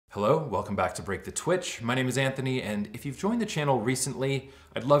Hello, welcome back to Break the Twitch. My name is Anthony, and if you've joined the channel recently,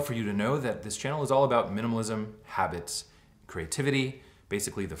 I'd love for you to know that this channel is all about minimalism, habits, creativity,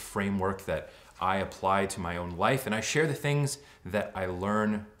 basically the framework that I apply to my own life, and I share the things that I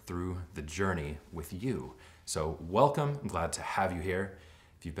learn through the journey with you. So welcome, I'm glad to have you here.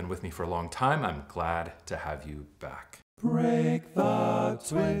 If you've been with me for a long time, I'm glad to have you back. Break the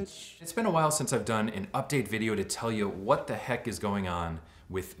Twitch. It's been a while since I've done an update video to tell you what the heck is going on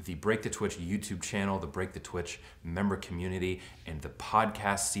with the Break the Twitch YouTube channel, the Break the Twitch member community, and the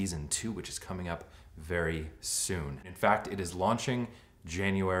podcast season 2, which is coming up very soon. In fact, it is launching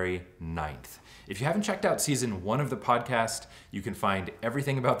January 9th. If you haven't checked out season 1 of the podcast, you can find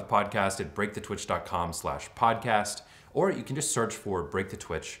everything about the podcast at breakthetwitch.com/podcast, or you can just search for Break the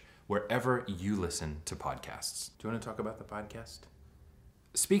Twitch wherever you listen to podcasts. Do you want to talk about the podcast?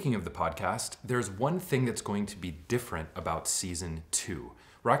 Speaking of the podcast, there's one thing that's going to be different about season 2.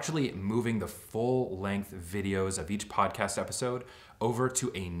 We're actually moving the full-length videos of each podcast episode over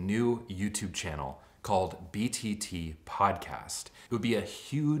to a new YouTube channel called BTT Podcast. It would be a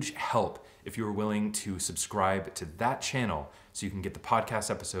huge help if you were willing to subscribe to that channel so you can get the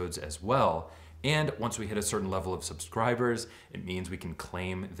podcast episodes as well. And once we hit a certain level of subscribers, it means we can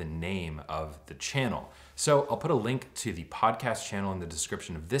claim the name of the channel. So I'll put a link to the podcast channel in the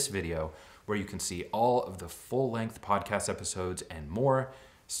description of this video where you can see all of the full-length podcast episodes and more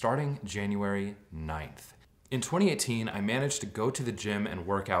starting January 9th. In 2018, I managed to go to the gym and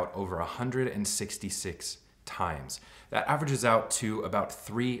work out over 166 times. That averages out to about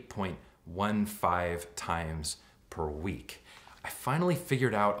 3.15 times per week. I finally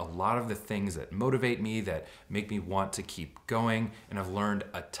figured out a lot of the things that motivate me, that make me want to keep going, and I've learned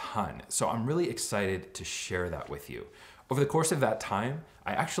a ton. So I'm really excited to share that with you. Over the course of that time,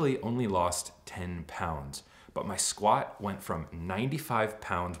 I actually only lost 10 pounds, but my squat went from 95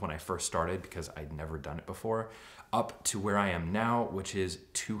 pounds when I first started, because I'd never done it before, up to where I am now, which is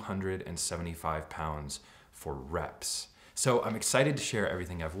 275 pounds for reps. So I'm excited to share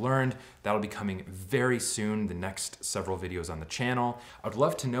everything I've learned. That'll be coming very soon, the next several videos on the channel. I'd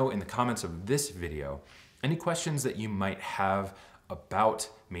love to know in the comments of this video any questions that you might have about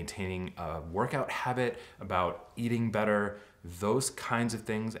maintaining a workout habit, about eating better, those kinds of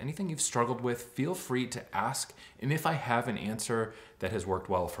things. Anything you've struggled with, feel free to ask. And if I have an answer that has worked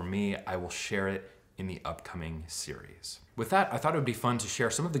well for me, I will share it in the upcoming series. With that, I thought it would be fun to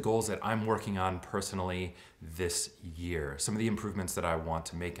share some of the goals that I'm working on personally this year, some of the improvements that I want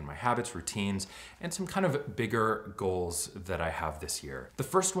to make in my habits, routines, and some kind of bigger goals that I have this year. The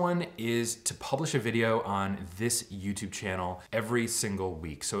first one is to publish a video on this YouTube channel every single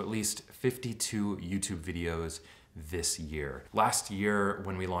week, so at least 52 YouTube videos this year. Last year,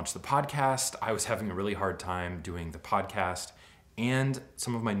 when we launched the podcast, I was having a really hard time doing the podcast and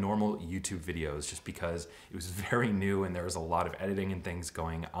some of my normal YouTube videos just because it was very new and there was a lot of editing and things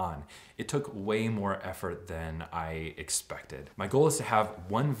going on. It took way more effort than I expected. My goal is to have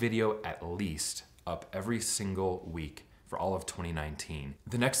one video at least up every single week for all of 2019.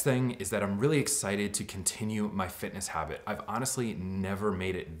 The next thing is that I'm really excited to continue my fitness habit. I've honestly never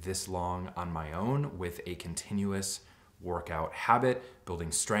made it this long on my own with a continuous workout habit,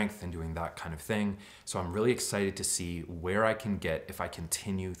 building strength and doing that kind of thing. So I'm really excited to see where I can get if I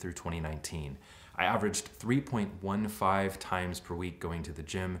continue through 2019. I averaged 3.15 times per week going to the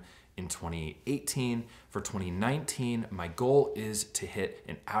gym in 2018. For 2019, my goal is to hit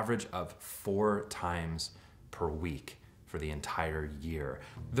an average of 4 times per week for the entire year.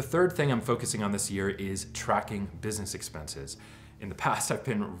 The third thing I'm focusing on this year is tracking business expenses. In the past, I've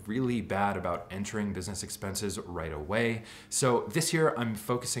been really bad about entering business expenses right away. So this year, I'm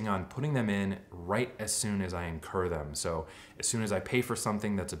focusing on putting them in right as soon as I incur them. So as soon as I pay for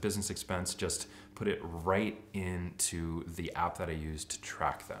something that's a business expense, just put it right into the app that I use to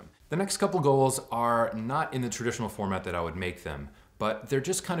track them. The next couple goals are not in the traditional format that I would make them, but they're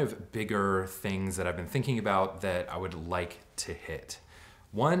just kind of bigger things that I've been thinking about that I would like to hit.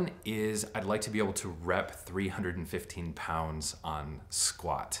 One is I'd like to be able to rep 315 pounds on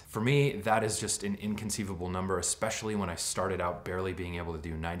squat. For me, that is just an inconceivable number, especially when I started out barely being able to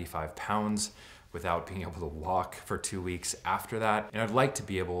do 95 pounds without being able to walk for 2 weeks after that. And I'd like to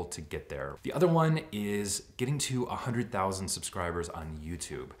be able to get there. The other one is getting to 100,000 subscribers on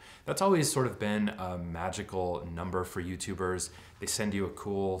YouTube. That's always sort of been a magical number for YouTubers. They send you a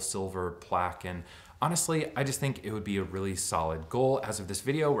cool silver plaque, and honestly, I just think it would be a really solid goal. As of this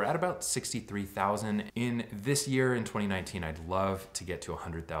video, we're at about 63,000. In this year, in 2019, I'd love to get to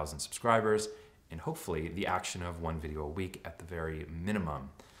 100,000 subscribers and hopefully the action of one video a week at the very minimum.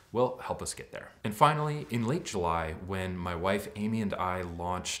 will help us get there. And finally, in late July, when my wife Amy and I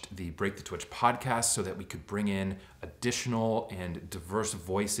launched the Break the Twitch podcast so that we could bring in additional and diverse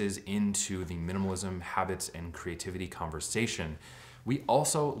voices into the minimalism, habits, and creativity conversation, we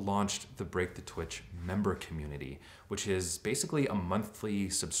also launched the Break the Twitch member community, which is basically a monthly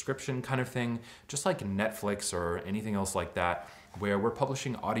subscription kind of thing, just like Netflix or anything else like that, where we're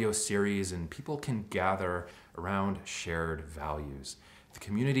publishing audio series and people can gather around shared values. The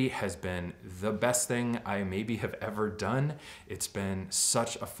community has been the best thing I maybe have ever done. It's been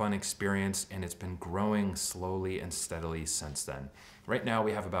such a fun experience, and it's been growing slowly and steadily since then. Right now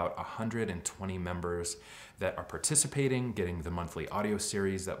we have about 120 members that are participating, getting the monthly audio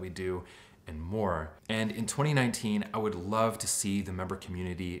series that we do, and more. And in 2019, I would love to see the member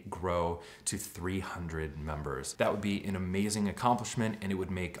community grow to 300 members. That would be an amazing accomplishment, and it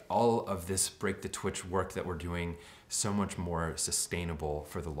would make all of this Break the Twitch work that we're doing so much more sustainable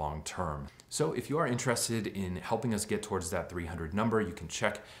for the long term. So if you are interested in helping us get towards that 300 number, you can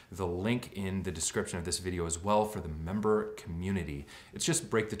check the link in the description of this video as well for the member community. It's just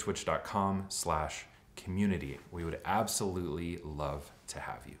breakthetwitch.com/community. We would absolutely love to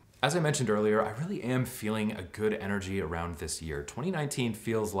have you. As I mentioned earlier, I really am feeling a good energy around this year. 2019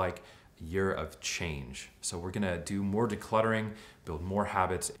 feels like a year of change. So we're gonna do more decluttering, build more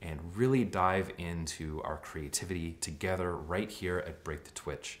habits, and really dive into our creativity together right here at Break the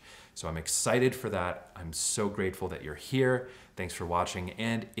Twitch. So I'm excited for that. I'm so grateful that you're here. Thanks for watching.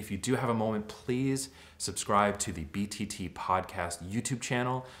 And if you do have a moment, please subscribe to the BTT Podcast YouTube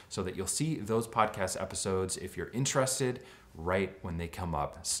channel so that you'll see those podcast episodes if you're interested right when they come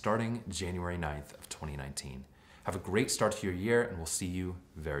up, starting January 9th of 2019. Have a great start to your year, and we'll see you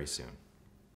very soon.